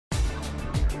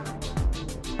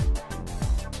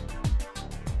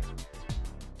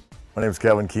My name is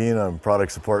Kevin Keene. I'm Product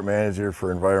Support Manager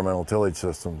for Environmental Tillage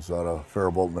Systems out of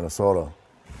Faribault, Minnesota.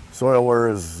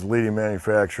 Soilware is the leading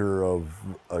manufacturer of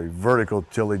a vertical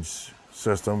tillage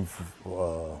system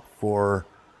for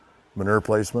manure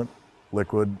placement,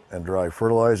 liquid and dry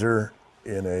fertilizer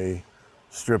in a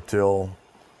strip till,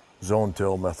 zone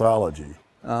till methodology.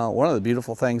 One of the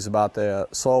beautiful things about the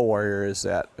Soil Warrior is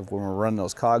that if when we're running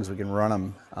those cogs, we can run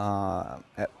them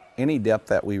at any depth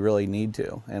that we really need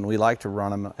to, and we like to run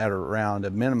them at around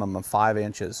a minimum of 5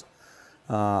 inches,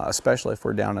 especially if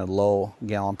we're down at low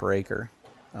gallon per acre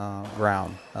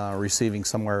ground, receiving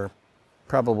somewhere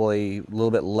probably a little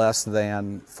bit less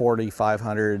than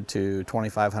 4,500 to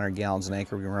 2,500 gallons an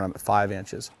acre. We can run them at 5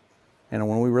 inches. And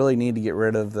when we really need to get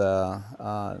rid of the,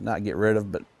 not get rid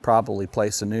of, but properly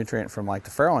place the nutrient from like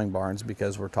the farrowing barns,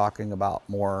 because we're talking about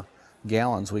more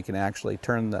gallons, we can actually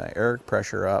turn the air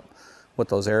pressure up with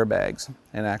those airbags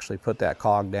and actually put that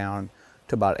cog down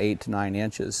to about 8 to 9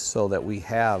 inches so that we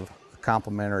have a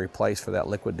complementary place for that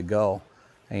liquid to go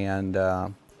and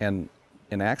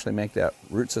actually make that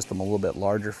root system a little bit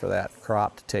larger for that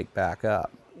crop to take back up.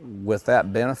 With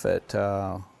that benefit,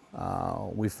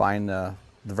 we find the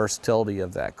versatility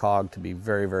of that cog to be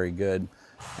very, very good,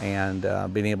 and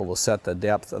being able to set the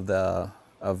depth of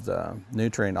the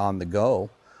nutrient on the go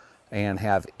and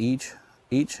have each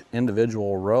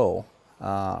individual row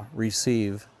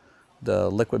receive the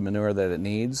liquid manure that it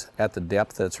needs at the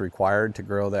depth that's required to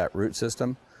grow that root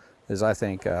system is, I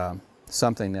think,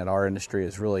 something that our industry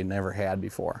has really never had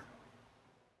before.